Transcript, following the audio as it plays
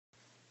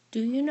Do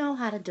you know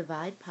how to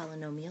divide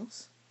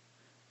polynomials?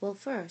 Well,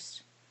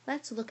 first,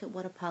 let's look at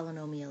what a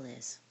polynomial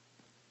is.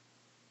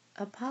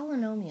 A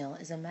polynomial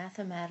is a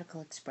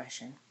mathematical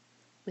expression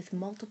with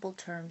multiple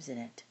terms in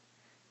it.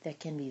 There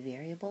can be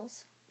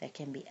variables, there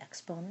can be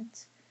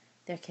exponents,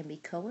 there can be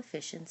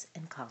coefficients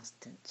and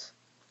constants.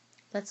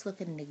 Let's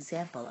look at an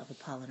example of a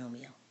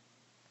polynomial.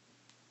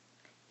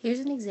 Here's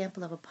an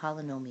example of a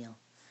polynomial.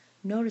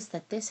 Notice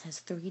that this has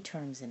 3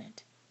 terms in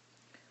it.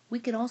 We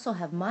can also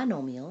have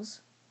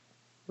monomials,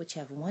 which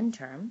have 1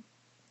 term,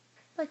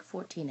 like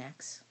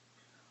 14x,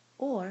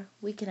 or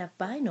we can have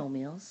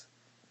binomials,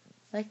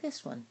 like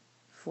this one,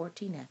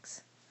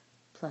 14x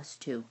plus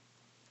 2.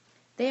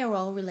 They are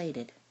all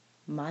related,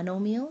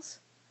 monomials,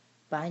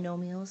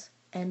 binomials,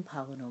 and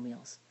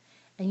polynomials,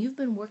 and you've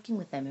been working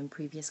with them in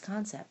previous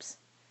concepts.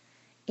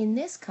 In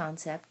this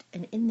concept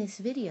and in this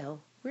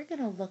video, we're going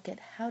to look at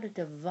how to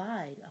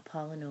divide a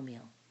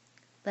polynomial.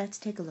 Let's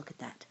take a look at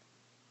that.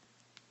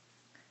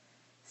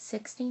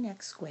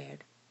 16x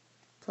squared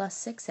plus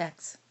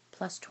 6x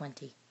plus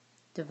 20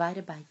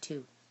 divided by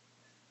 2.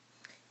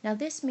 Now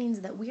this means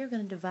that we are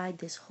going to divide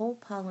this whole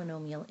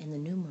polynomial in the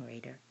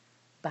numerator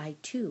by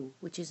 2,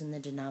 which is in the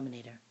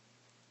denominator.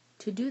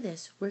 To do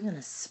this, we're going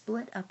to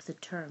split up the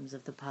terms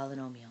of the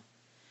polynomial,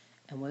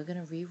 and we're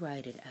going to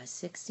rewrite it as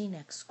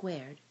 16x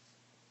squared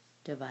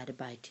divided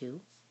by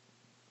 2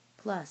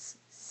 plus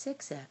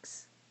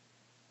 6x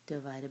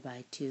divided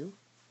by 2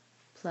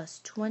 plus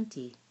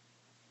 20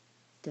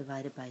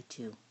 divided by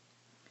 2.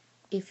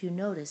 If you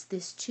notice,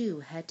 this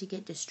 2 had to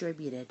get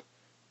distributed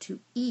to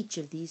each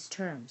of these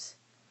terms.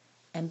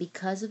 And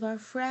because of our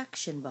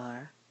fraction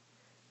bar,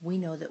 we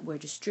know that we're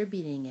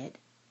distributing it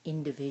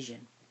in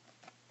division.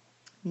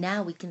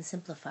 Now we can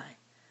simplify.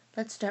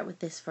 Let's start with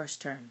this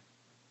first term.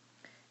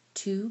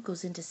 2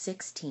 goes into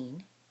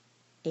 16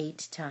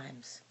 8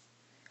 times.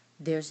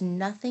 There's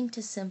nothing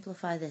to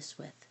simplify this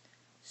with,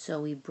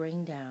 so we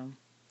bring down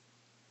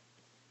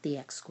the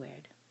x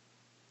squared.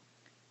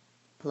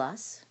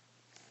 Plus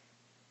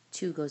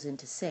 2 goes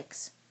into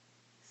 6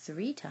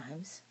 3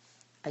 times.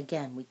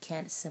 Again, we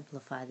can't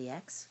simplify the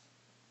x,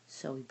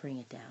 so we bring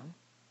it down.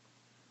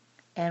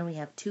 And we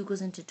have 2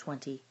 goes into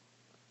 20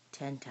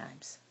 10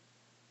 times.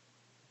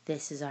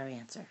 This is our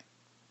answer.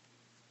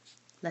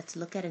 Let's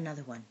look at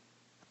another one.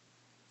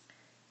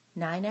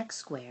 9x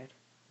squared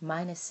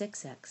minus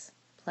 6x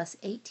plus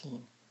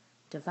 18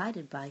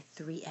 divided by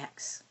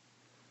 3x.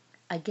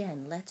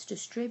 Again, let's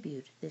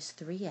distribute this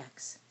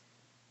 3x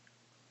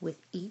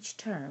with each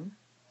term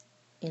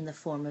in the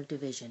form of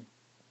division.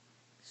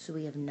 So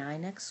we have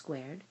 9x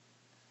squared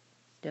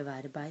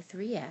divided by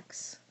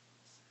 3x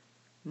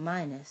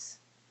minus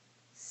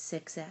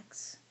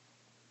 6x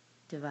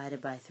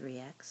divided by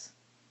 3x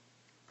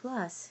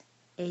plus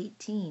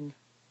 18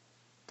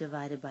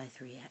 divided by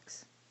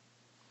 3x.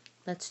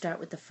 Let's start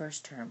with the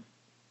first term.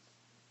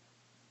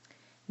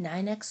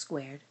 9x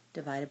squared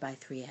divided by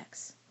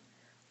 3x.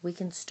 We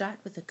can start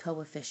with the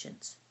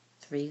coefficients.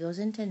 3 goes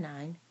into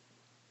 9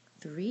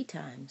 3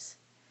 times,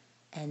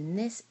 and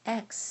this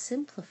x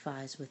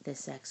simplifies with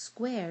this x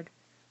squared,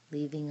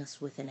 leaving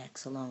us with an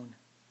x alone.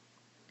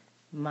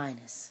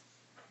 Minus.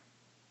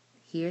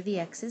 Here the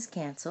x's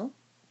cancel.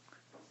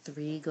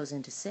 3 goes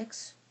into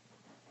 6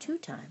 2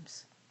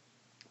 times.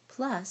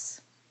 Plus,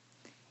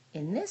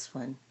 in this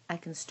one, I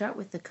can start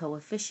with the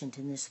coefficient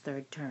in this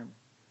third term.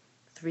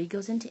 3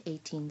 goes into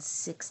 18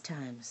 6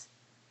 times.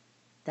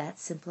 That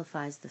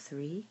simplifies the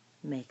 3,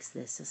 makes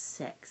this a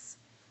 6.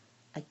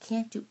 I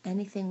can't do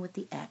anything with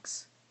the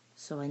x,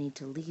 so I need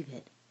to leave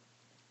it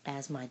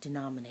as my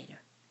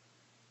denominator.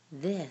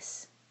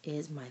 This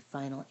is my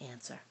final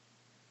answer.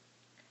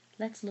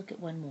 Let's look at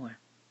one more.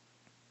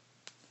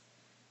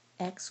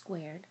 X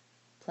squared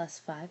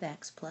plus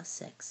 5x plus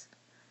 6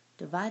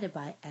 divided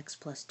by x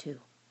plus 2.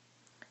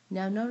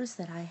 Now notice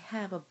that I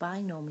have a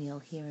binomial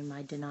here in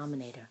my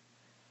denominator.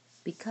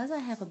 Because I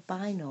have a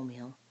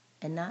binomial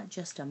and not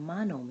just a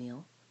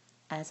monomial,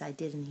 as I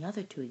did in the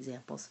other 2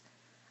 examples,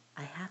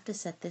 I have to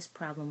set this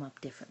problem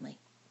up differently.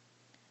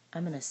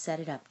 I'm going to set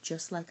it up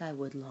just like I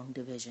would long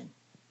division.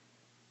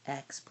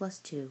 X plus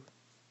 2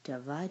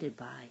 divided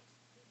by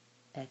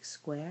x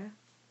squared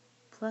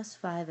plus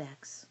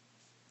 5x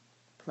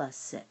plus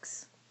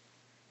 6.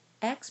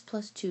 X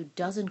plus 2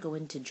 doesn't go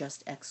into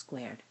just x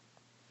squared,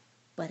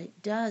 but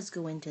it does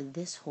go into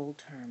this whole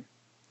term.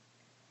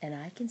 And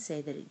I can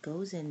say that it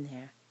goes in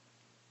there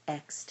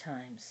x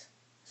times.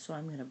 So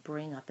I'm going to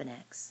bring up an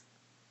x.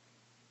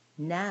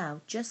 Now,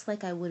 just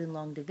like I would in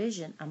long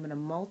division, I'm going to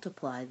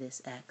multiply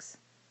this x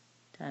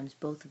times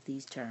both of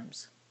these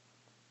terms.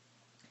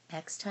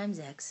 X times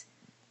x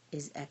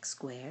is x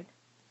squared.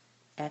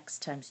 X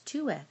times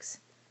 2x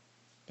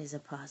is a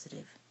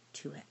positive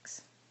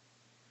 2x.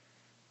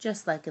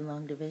 Just like in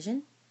long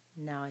division,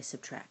 now I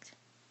subtract.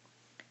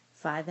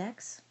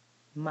 5x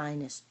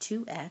minus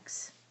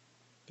 2x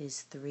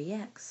is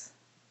 3x.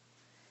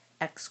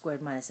 X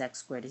squared minus x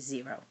squared is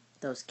 0.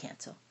 Those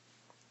cancel.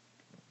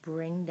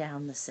 Bring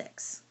down the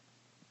 6.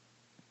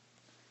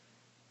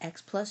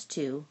 X plus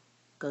 2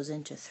 goes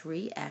into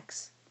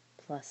 3x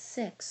plus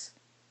 6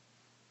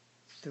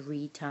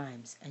 3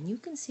 times. And you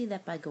can see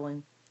that by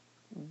going,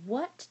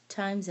 what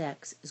times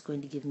x is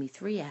going to give me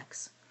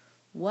 3x?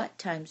 What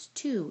times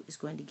 2 is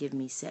going to give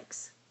me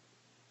 6?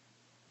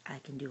 I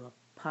can do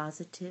a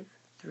positive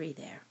 3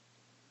 there.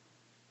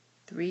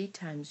 3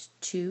 times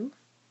 2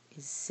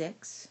 is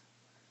 6.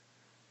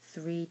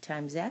 3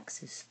 times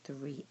x is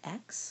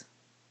 3x.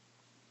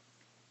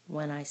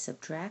 When I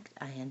subtract,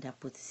 I end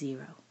up with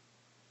 0.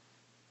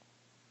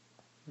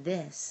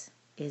 This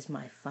is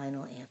my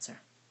final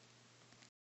answer.